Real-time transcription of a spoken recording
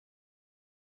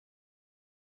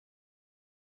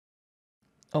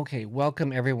Okay,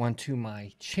 welcome everyone to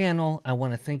my channel. I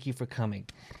want to thank you for coming.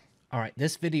 All right,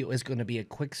 this video is going to be a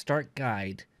quick start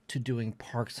guide to doing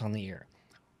parks on the air.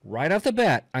 Right off the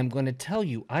bat, I'm going to tell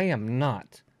you I am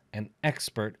not an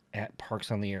expert at parks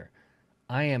on the air.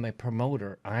 I am a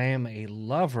promoter. I am a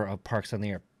lover of parks on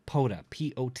the air. POTA,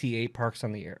 P-O-T-A, parks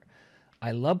on the air.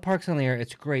 I love parks on the air.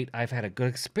 It's great. I've had a good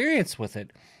experience with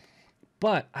it.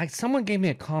 But someone gave me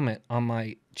a comment on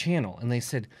my channel and they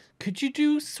said, could you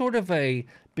do sort of a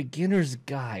beginner's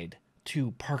guide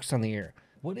to parks on the air?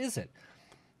 What is it?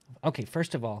 Okay,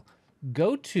 first of all,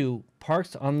 go to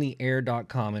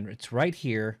parksontheair.com and it's right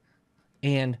here.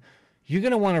 And you're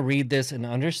going to want to read this and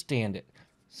understand it.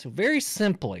 So very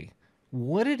simply,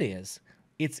 what it is,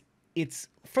 it's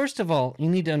first of all, you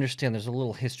need to understand there's a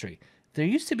little history. There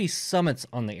used to be summits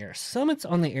on the air. Summits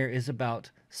on the air is about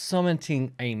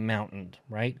summiting a mountain,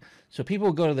 right? So people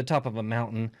would go to the top of a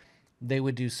mountain. They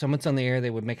would do summits on the air. They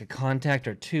would make a contact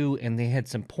or two, and they had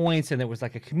some points, and there was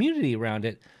like a community around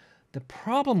it. The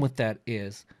problem with that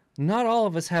is not all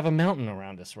of us have a mountain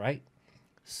around us, right?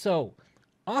 So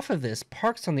off of this,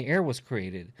 Parks on the Air was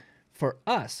created for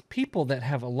us, people that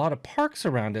have a lot of parks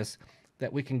around us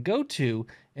that we can go to,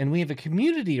 and we have a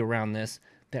community around this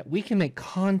that we can make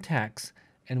contacts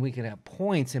and we can have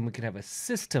points and we can have a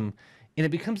system, and it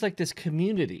becomes like this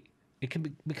community.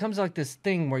 It becomes like this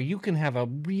thing where you can have a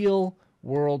real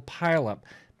world pileup.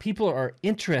 People are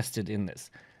interested in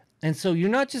this. And so you're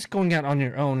not just going out on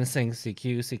your own and saying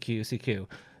CQ, CQ, CQ.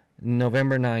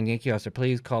 November 9, Yankee officer,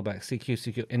 please call back CQ,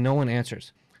 CQ, and no one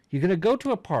answers. You're going to go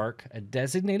to a park, a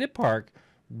designated park,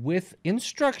 with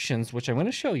instructions, which I'm going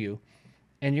to show you,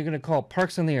 and you're going to call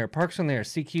Parks on the Air,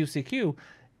 CQ, CQ,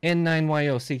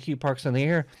 N9YO, CQ, Parks on the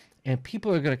Air, and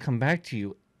people are going to come back to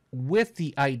you with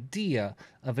the idea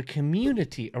of a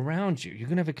community around you. You're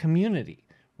going to have a community,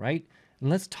 right? And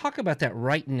let's talk about that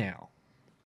right now.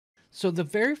 So the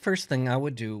very first thing I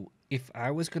would do if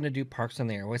I was going to do Parks on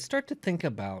the Air, I would start to think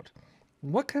about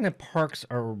what kind of parks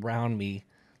are around me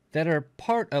that are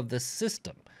part of the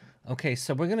system. Okay,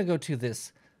 so we're going to go to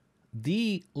this.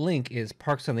 The link is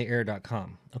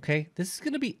parksontheair.com. Okay, this is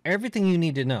going to be everything you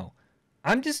need to know.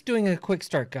 I'm just doing a quick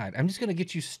start guide. I'm just going to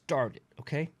get you started,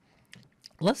 okay?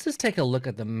 Let's just take a look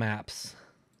at the maps.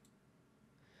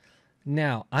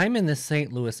 Now, I'm in the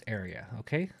St. Louis area,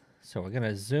 okay? So we're going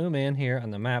to zoom in here on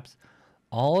the maps.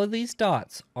 All of these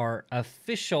dots are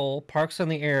official Parks on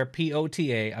the Air,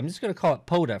 POTA. I'm just going to call it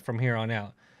POTA from here on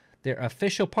out. They're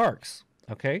official parks,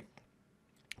 okay?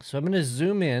 So I'm going to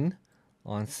zoom in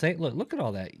on St. Louis. Look at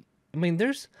all that. I mean,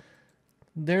 there's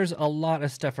a lot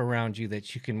of stuff around you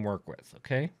that you can work with,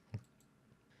 okay?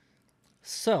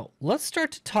 So let's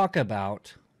start to talk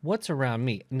about what's around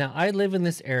me. Now, I live in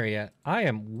this area. I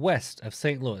am west of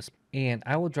St. Louis, and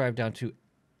I will drive down to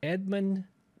Edmund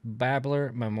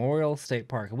Babbler Memorial State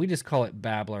Park. We just call it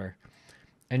Babbler.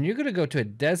 And you're going to go to a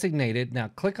designated. Now,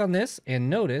 click on this and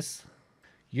notice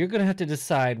you're going to have to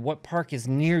decide what park is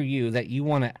near you that you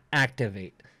want to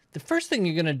activate. The first thing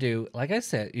you're going to do, like I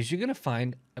said, is you're going to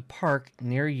find a park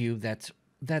near you that's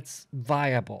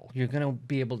viable. You're going to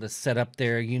be able to set up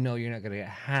there. You know you're not going to get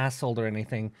hassled or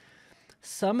anything.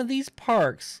 Some of these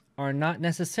parks are not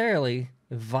necessarily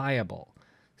viable.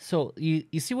 So you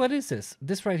see, what is this?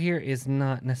 This right here is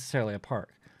not necessarily a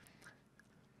park.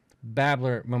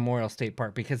 Babbler Memorial State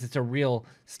Park, because it's a real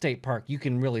state park. You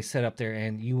can really set up there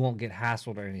and you won't get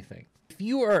hassled or anything. If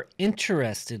you are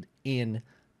interested in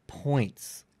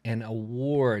points and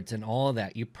awards and all of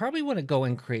that, you probably want to go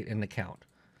and create an account.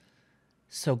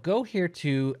 So go here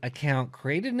to account,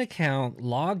 create an account,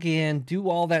 log in, do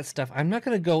all that stuff. I'm not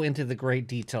going to go into the great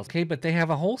details, okay? But they have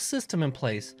a whole system in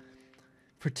place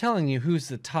for telling you who's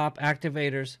the top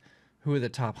activators, who are the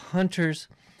top hunters,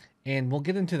 and we'll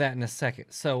get into that in a second.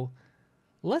 So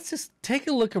let's just take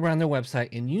a look around their website,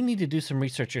 and you need to do some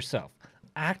research yourself.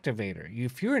 Activator.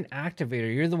 If you're an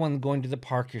activator, you're the one going to the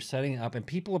park, you're setting up, and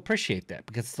people appreciate that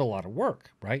because it's a lot of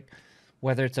work, right?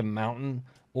 Whether it's a mountain,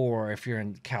 or if you're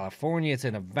in California, it's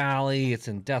in a valley, it's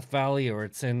in Death Valley, or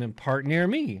it's in a park near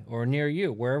me or near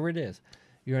you, wherever it is.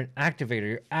 You're an activator.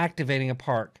 You're activating a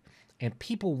park, and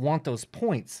people want those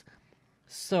points.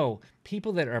 So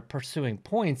people that are pursuing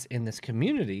points in this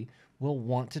community will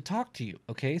want to talk to you,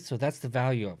 okay? So that's the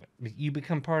value of it. You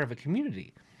become part of a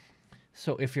community.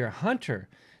 So if you're a hunter,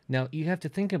 now you have to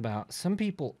think about, some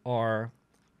people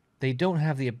they don't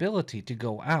have the ability to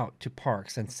go out to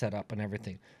parks and set up and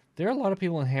everything. There are a lot of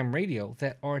people in ham radio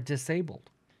that are disabled.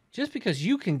 Just because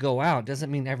you can go out doesn't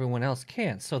mean everyone else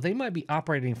can. So they might be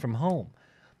operating from home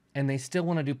and they still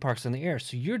want to do Parks on the Air.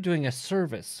 So you're doing a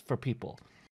service for people.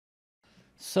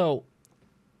 So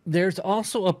there's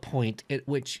also a point at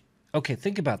which Okay,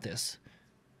 think about this.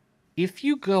 If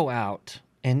you go out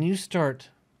and you start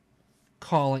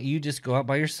calling, you just go out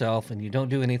by yourself and you don't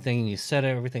do anything and you set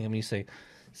everything and you say,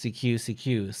 CQ,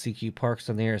 CQ, CQ parks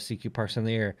on the air, CQ parks on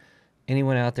the air.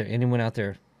 Anyone out there, anyone out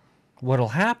there. What'll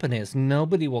happen is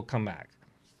nobody will come back,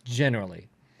 generally.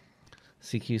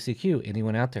 CQ, CQ,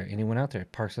 anyone out there,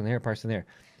 parks on the air, parks on the air.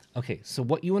 Okay, so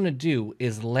what you want to do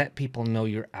is let people know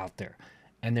you're out there.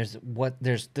 And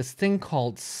there's this thing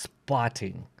called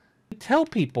spotting. You tell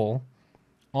people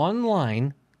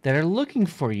online that are looking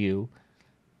for you,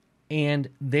 and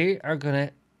they are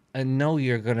going to know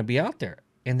you're going to be out there,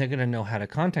 and they're going to know how to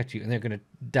contact you, and they're going to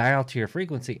dial to your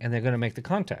frequency, and they're going to make the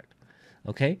contact.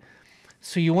 Okay?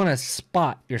 So you want to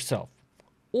spot yourself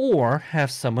or have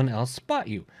someone else spot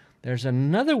you. There's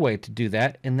another way to do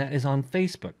that, and that is on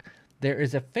Facebook. There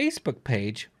is a Facebook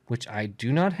page, which I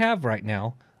do not have right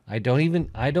now. I don't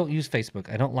use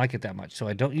Facebook. I don't like it that much, so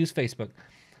I don't use Facebook.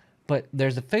 But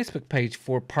there's a Facebook page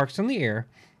for Parks on the Air,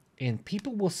 and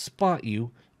people will spot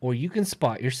you, or you can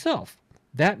spot yourself.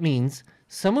 That means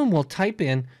someone will type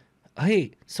in,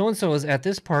 hey, so-and-so is at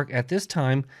this park at this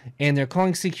time, and they're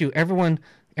calling CQ. Everyone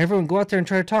go out there and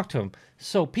try to talk to them.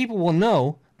 So people will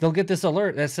know, they'll get this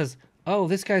alert that says, oh,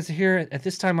 this guy's here at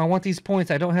this time. I want these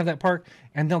points. I don't have that park.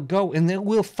 And they'll go, and they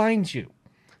will find you.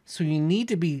 So you need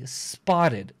to be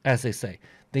spotted, as they say.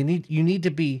 You need to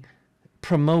be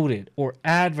promoted or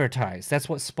advertised. That's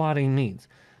what spotting means.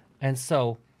 And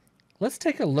so let's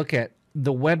take a look at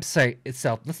the website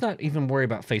itself. Let's not even worry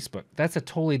about Facebook. That's a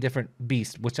totally different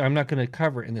beast, which I'm not going to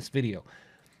cover in this video.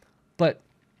 But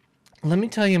let me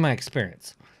tell you my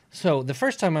experience. So the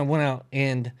first time I went out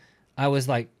and I was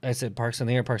like, I said, parks on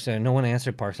the air, parks on the air. No one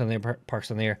answered, parks on the air,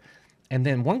 parks on the air. And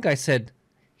then one guy said,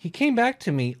 he came back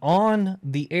to me on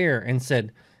the air and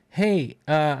said, hey,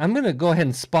 I'm going to go ahead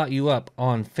and spot you up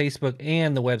on Facebook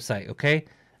and the website, okay?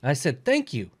 And I said,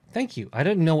 thank you. I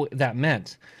didn't know what that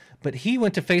meant. But he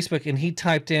went to Facebook and he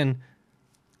typed in,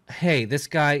 hey, this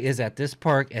guy is at this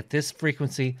park at this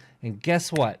frequency. And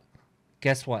guess what?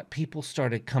 People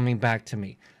started coming back to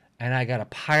me. And I got a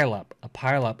pileup. A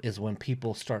pileup is when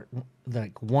people start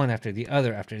like one after the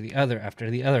other, after the other,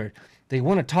 after the other. They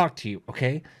want to talk to you,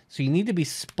 okay? So you need to be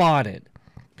spotted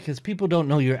because people don't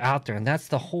know you're out there. And that's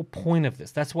the whole point of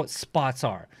this. That's what spots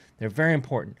are. They're very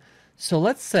important. So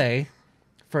let's say,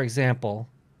 for example,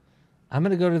 I'm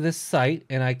going to go to this site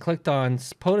and I clicked on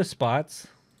POTA spots.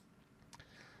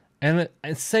 And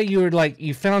say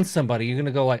you found somebody. You're going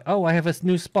to go like, oh, I have a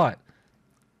new spot.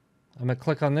 I'm going to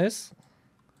click on this.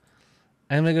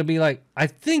 I'm going to be like, I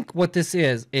think what this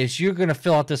is you're going to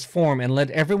fill out this form and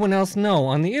let everyone else know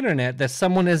on the internet that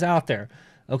someone is out there.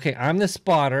 Okay, I'm the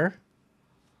spotter.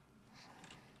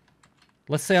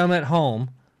 Let's say I'm at home.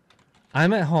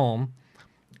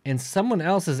 And someone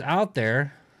else is out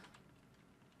there.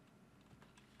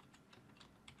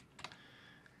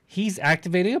 He's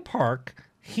activating a park.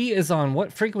 He is on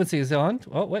what frequency is he on?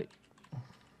 Oh, wait.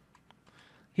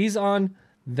 He's on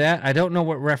that. I don't know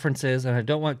what reference is, and I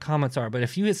don't know what comments are, but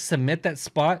if you submit that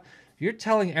spot, you're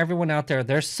telling everyone out there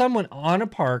there's someone on a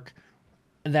park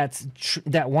that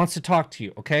wants to talk to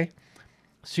you, okay?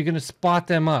 So you're going to spot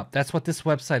them up. That's what this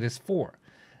website is for.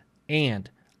 And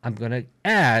I'm going to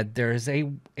add there is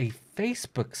a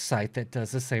Facebook site that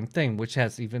does the same thing, which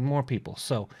has even more people.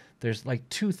 So there's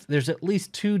there's at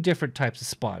least two different types of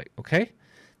spotting, okay?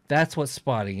 That's what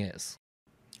spotting is.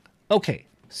 Okay.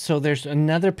 So there's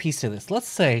another piece to this. Let's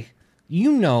say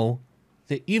you know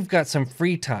that you've got some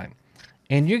free time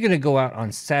and you're going to go out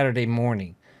on Saturday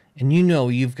morning and you know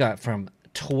you've got from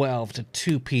 12 to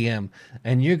 2 p.m.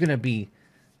 and you're going to be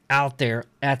out there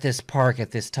at this park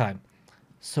at this time.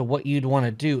 So what you'd want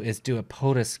to do is do a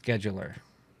POTA scheduler.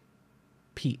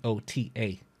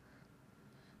 POTA.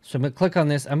 So I'm going to click on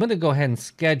this. I'm going to go ahead and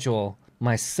schedule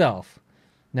myself.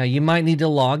 Now you might need to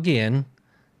log in.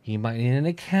 You might need an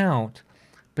account.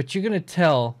 But you're going to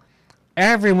tell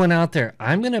everyone out there,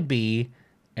 I'm going to be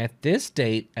at this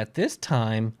date, at this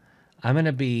time, I'm going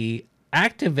to be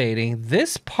activating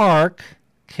this park,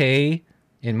 in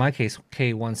my case,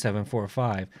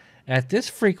 K1745, at this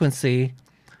frequency,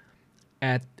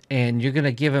 and you're going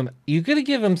to give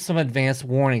them some advanced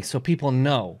warning so people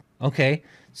know, okay?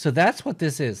 So that's what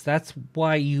this is. That's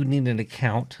why you need an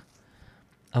account,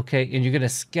 okay? And you're going to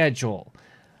schedule.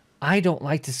 I don't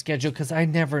like to schedule because I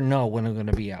never know when I'm going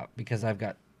to be out because I've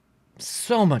got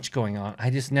so much going on.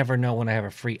 I just never know when I have a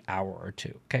free hour or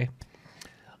two, okay?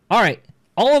 All right,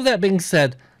 all of that being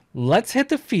said, let's hit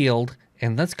the field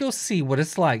and let's go see what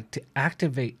it's like to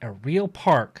activate a real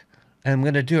park. And I'm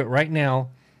going to do it right now.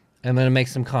 I'm going to make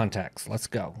some contacts. Let's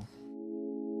go.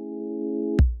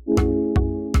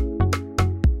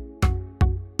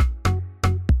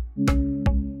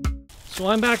 So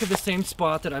I'm back at the same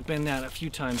spot that I've been at a few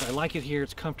times. I like it here,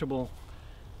 it's comfortable.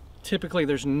 Typically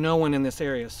there's no one in this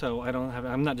area, so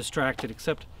I'm not distracted,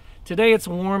 except today it's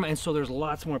warm and so there's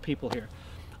lots more people here.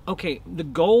 Okay, the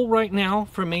goal right now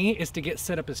for me is to get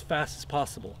set up as fast as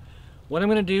possible. What I'm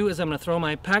gonna do is I'm gonna throw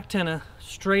my pack antenna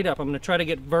straight up. I'm gonna try to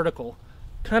get vertical,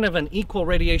 kind of an equal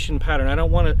radiation pattern. I don't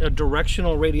want a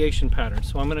directional radiation pattern,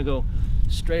 so I'm gonna go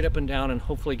straight up and down and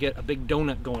hopefully get a big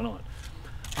donut going on.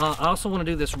 I also want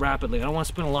to do this rapidly. I don't want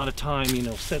to spend a lot of time, you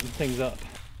know, setting things up.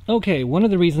 Okay, one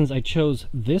of the reasons I chose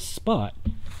this spot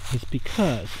is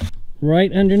because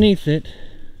right underneath it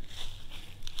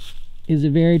is a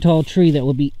very tall tree that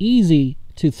will be easy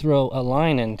to throw a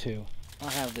line into.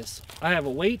 I have a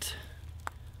weight.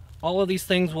 All of these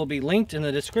things will be linked in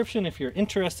the description if you're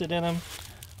interested in them.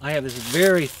 I have this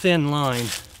very thin line.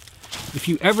 If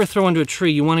you ever throw into a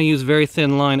tree, you want to use very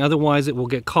thin line, otherwise it will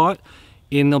get caught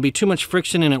and there'll be too much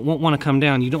friction and it won't want to come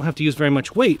down. You don't have to use very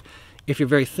much weight if you're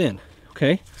very thin,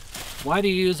 okay? Why do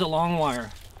you use a long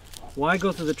wire? Why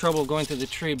go through the trouble of going through the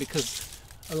tree? Because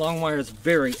a long wire is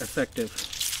very effective.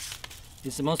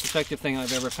 It's the most effective thing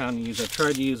I've ever found to use. I've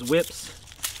tried to use whips,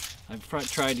 I've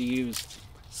tried to use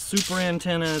super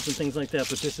antennas and things like that,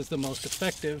 but this is the most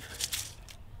effective.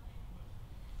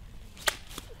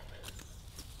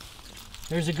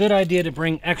 There's a good idea to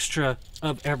bring extra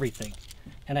of everything.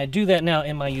 And I do that now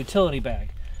in my utility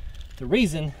bag. The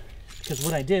reason, because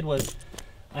what I did was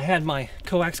I had my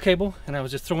coax cable and I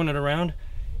was just throwing it around.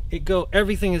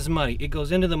 Everything is muddy. It goes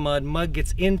into the mud. Mud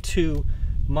gets into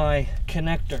my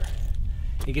connector.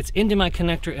 It gets into my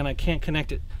connector and I can't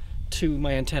connect it to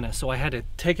my antenna. So I had to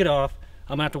take it off.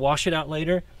 I'm gonna have to wash it out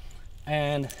later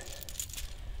and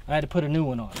I had to put a new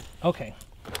one on. Okay,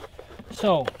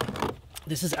 so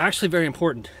this is actually very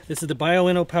important. This is the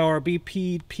BioInnoPower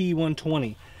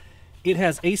BP-P120. It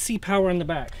has AC power in the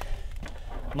back.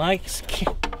 My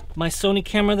Sony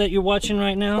camera that you're watching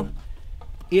right now,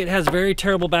 it has very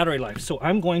terrible battery life. So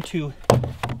I'm going to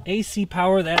AC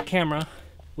power that camera,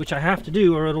 which I have to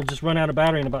do or it'll just run out of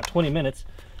battery in about 20 minutes.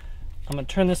 I'm gonna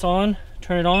turn this on,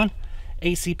 turn it on,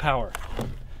 AC power.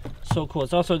 So cool.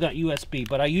 It's also got USB,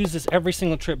 but I use this every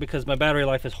single trip because my battery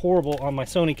life is horrible on my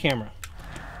Sony camera.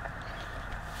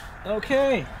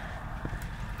 Okay,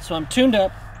 so I'm tuned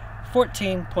up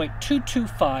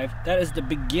 14.225. That is the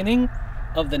beginning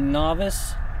of the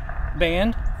novice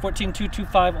band.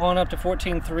 14.225 on up to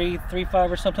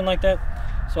 14.335 or something like that.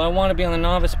 So I want to be on the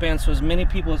novice band so as many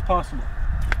people as possible.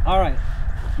 All right,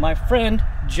 my friend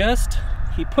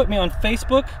he put me on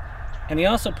Facebook and he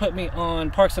also put me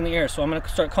on Parks on the Air. So I'm going to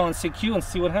start calling CQ and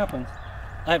see what happens.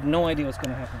 I have no idea what's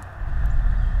going to happen.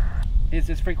 Is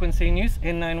this frequency in use?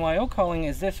 N9YO calling,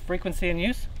 is this frequency in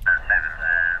use?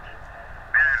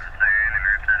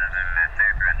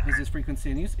 Is this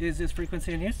frequency in use? Is this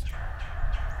frequency in use?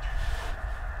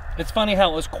 It's funny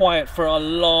how it was quiet for a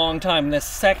long time. The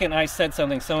second I said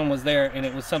something, someone was there and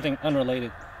it was something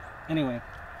unrelated. Anyway.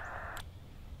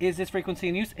 Is this frequency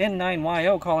in use?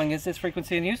 N9YO calling, is this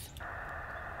frequency in use?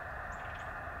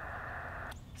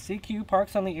 CQ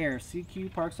Parks on the Air,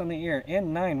 CQ Parks on the Air,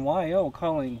 N9YO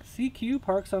calling, CQ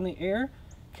Parks on the Air,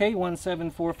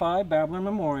 K1745 Babbler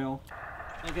Memorial.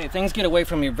 Okay, things get away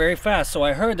from me very fast, so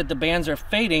I heard that the bands are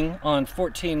fading on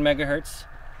 14 megahertz,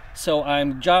 so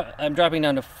I'm dropping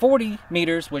down to 40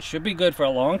 meters, which should be good for a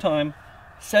long time,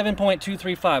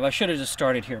 7.235. I should have just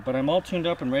started here, but I'm all tuned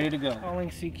up and ready to go.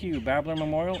 Calling CQ Babbler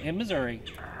Memorial in Missouri.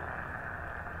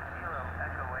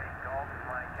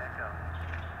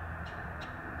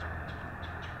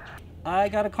 I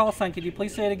got a call sign. Could you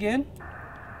please say it again?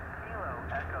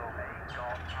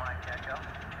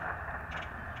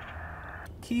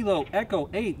 Kilo Echo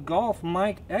 8 Golf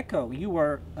Mike Echo. You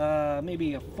are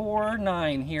maybe a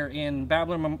 4-9 here in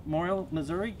Babbler Memorial,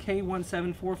 Missouri,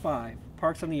 K1745.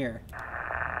 Parks on the Air.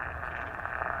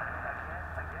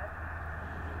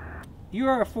 You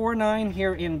are a 4-9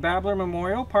 here in Babbler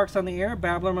Memorial, Parks on the Air,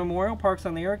 Babbler Memorial, Parks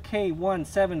on the Air,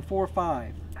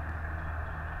 K1745.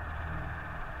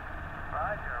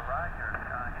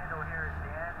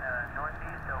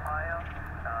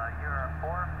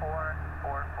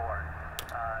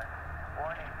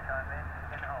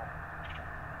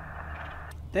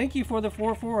 Thank you for the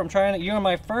 4-4. You're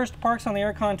my first Parks on the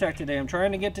Air contact today. I'm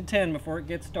trying to get to 10 before it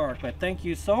gets dark, but thank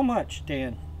you so much,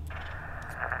 Dan. Oh, you're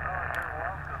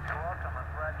welcome. You're welcome. I'm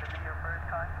glad to be your first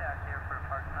contact here for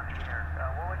Parks on the Air.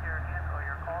 What was your handle or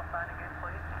your call sign again,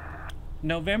 please?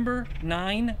 November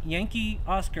 9 Yankee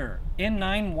Oscar,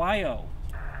 N9YO. Roger,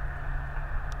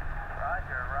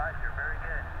 Roger. Very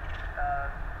good.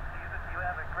 You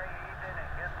have a great evening and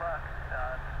good luck.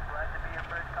 Glad to be your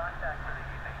first contact for the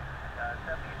evening.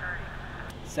 73.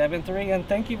 7-3, and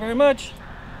thank you very much.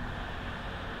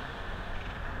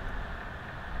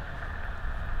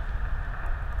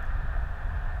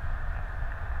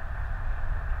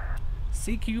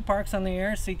 CQ Parks on the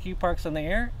Air, CQ Parks on the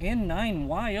Air,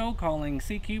 N9YO calling,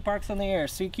 CQ Parks on the Air,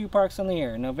 CQ Parks on the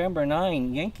Air, November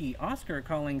 9, Yankee Oscar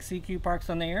calling, CQ Parks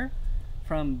on the Air,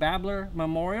 from Babbler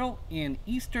Memorial in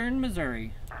eastern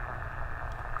Missouri.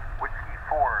 Whiskey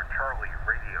 4, Charlie,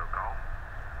 Radio Golf.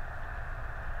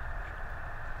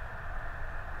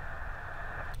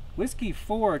 Whiskey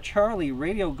 4, Charlie,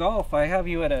 Radio Golf, I have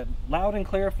you at a loud and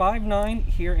clear 5-9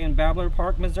 here in Babbler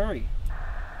Park, Missouri.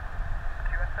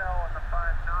 QSL on the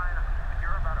 5-9,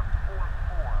 you're about a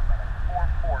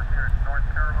 4-4 here in North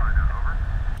Carolina, over.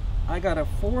 I got a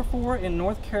 4-4 in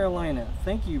North Carolina.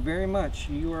 Thank you very much.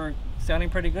 You are sounding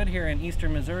pretty good here in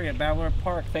eastern Missouri at Babbler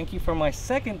Park. Thank you for my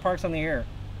second Parks on the Air.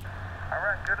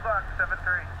 Alright, good luck,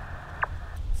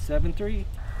 7-3. 7-3.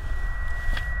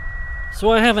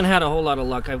 So I haven't had a whole lot of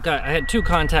luck. I had 2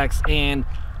 contacts and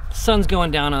sun's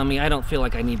going down on me. I don't feel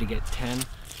like I need to get 10.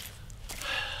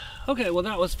 Okay, well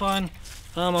that was fun.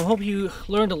 I hope you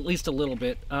learned at least a little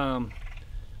bit.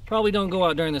 Probably don't go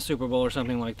out during the Super Bowl or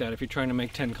something like that if you're trying to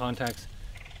make 10 contacts.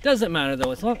 Doesn't matter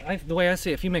though. It's the way I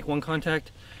see it, if you make 1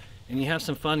 contact and you have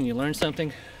some fun and you learn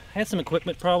something. I had some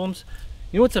equipment problems.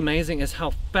 You know what's amazing is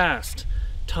how fast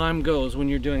time goes when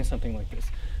you're doing something like this.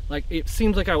 Like, it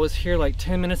seems like I was here like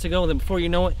 10 minutes ago, and then before you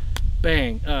know it,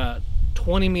 bang,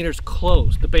 20 meters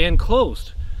closed. The band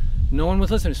closed. No one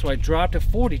was listening, so I dropped to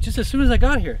 40 just as soon as I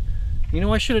got here. You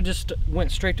know, I should have just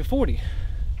went straight to 40.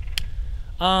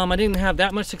 I didn't have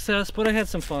that much success, but I had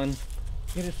some fun.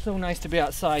 It is so nice to be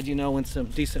outside, you know, in some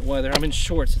decent weather. I'm in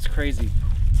shorts, it's crazy.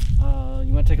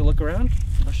 You want to take a look around?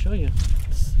 I'll show you.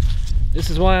 This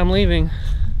is why I'm leaving.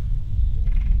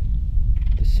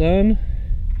 The sun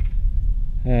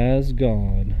has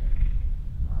gone.